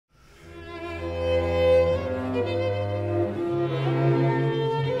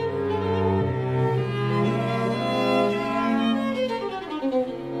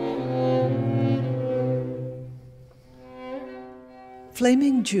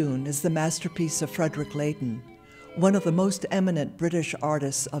Flaming June is the masterpiece of Frederick Leighton, one of the most eminent British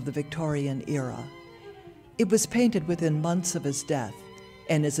artists of the Victorian era. It was painted within months of his death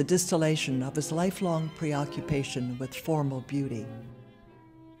and is a distillation of his lifelong preoccupation with formal beauty.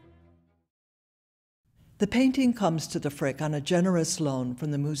 The painting comes to the Frick on a generous loan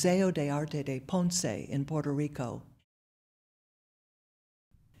from the Museo de Arte de Ponce in Puerto Rico.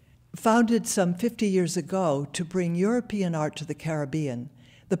 Founded some 50 years ago to bring European art to the Caribbean,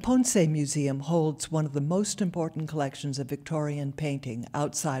 the Ponce Museum holds one of the most important collections of Victorian painting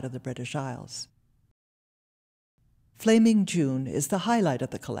outside of the British Isles. Flaming June is the highlight of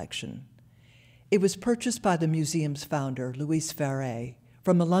the collection. It was purchased by the museum's founder, Louis Farret,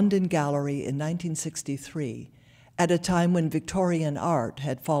 from a London gallery in 1963, at a time when Victorian art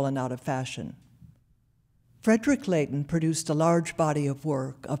had fallen out of fashion. Frederick Leighton produced a large body of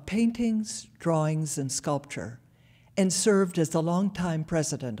work of paintings, drawings, and sculpture, and served as the longtime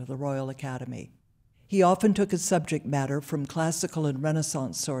president of the Royal Academy. He often took his subject matter from classical and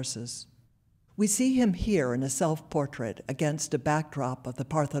Renaissance sources. We see him here in a self-portrait against a backdrop of the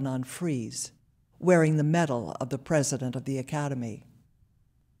Parthenon frieze, wearing the medal of the president of the Academy.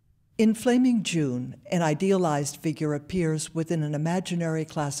 In Flaming June, an idealized figure appears within an imaginary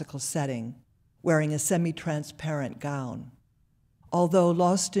classical setting, wearing a semi-transparent gown. Although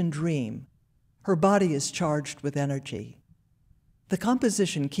lost in dream, her body is charged with energy. The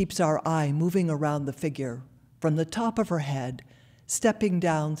composition keeps our eye moving around the figure, from the top of her head, stepping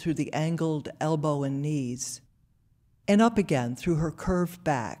down through the angled elbow and knees, and up again through her curved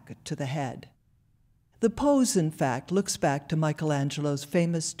back to the head. The pose, in fact, looks back to Michelangelo's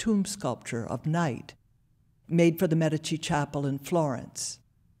famous tomb sculpture of Night, made for the Medici Chapel in Florence.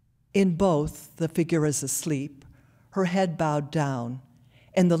 In both, the figure is asleep, her head bowed down,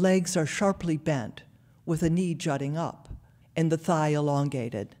 and the legs are sharply bent, with a knee jutting up, and the thigh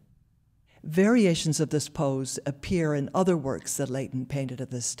elongated. Variations of this pose appear in other works that Leighton painted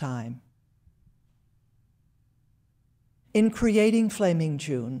at this time. In creating Flaming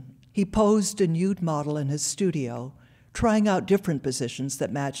June, he posed a nude model in his studio, trying out different positions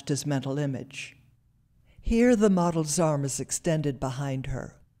that matched his mental image. Here, the model's arm is extended behind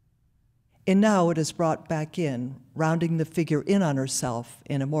her, and now it is brought back in, rounding the figure in on herself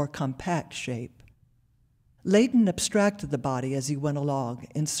in a more compact shape. Leighton abstracted the body as he went along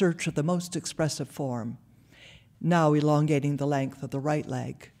in search of the most expressive form, now elongating the length of the right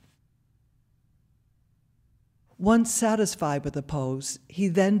leg. Once satisfied with the pose, he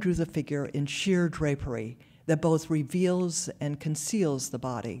then drew the figure in sheer drapery that both reveals and conceals the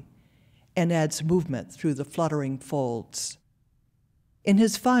body and adds movement through the fluttering folds. In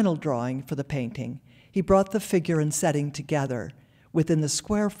his final drawing for the painting, he brought the figure and setting together within the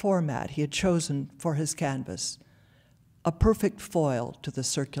square format he had chosen for his canvas, a perfect foil to the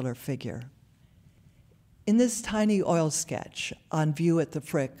circular figure. In this tiny oil sketch, on view at the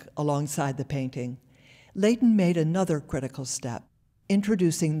Frick alongside the painting, Leighton made another critical step,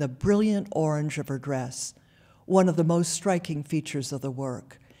 introducing the brilliant orange of her dress, one of the most striking features of the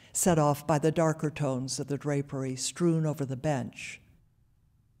work, set off by the darker tones of the drapery strewn over the bench.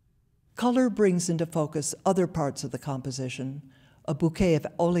 Color brings into focus other parts of the composition, a bouquet of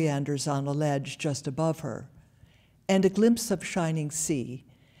oleanders on a ledge just above her, and a glimpse of shining sea,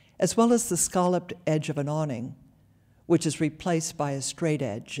 as well as the scalloped edge of an awning, which is replaced by a straight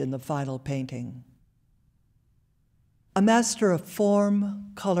edge in the final painting. A master of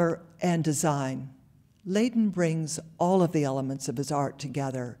form, color, and design, Leighton brings all of the elements of his art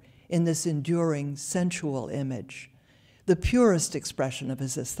together in this enduring, sensual image, the purest expression of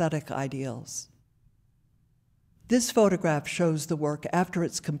his aesthetic ideals. This photograph shows the work after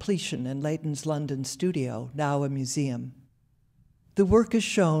its completion in Leighton's London studio, now a museum. The work is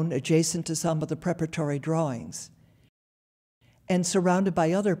shown adjacent to some of the preparatory drawings and surrounded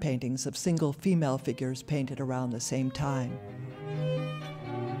by other paintings of single female figures painted around the same time.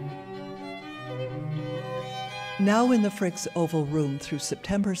 Now in the Frick's Oval Room through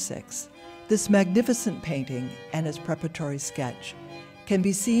September 6th, this magnificent painting and its preparatory sketch can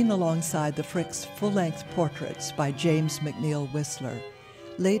be seen alongside the Frick's full-length portraits by James McNeill Whistler,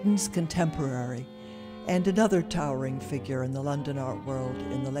 Leighton's contemporary, and another towering figure in the London art world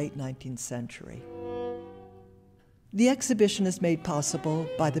in the late 19th century. The exhibition is made possible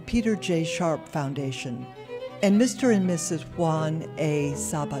by the Peter J. Sharp Foundation and Mr. and Mrs. Juan A.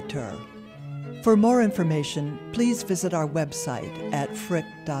 Sabater. For more information, please visit our website at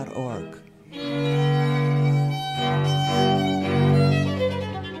frick.org.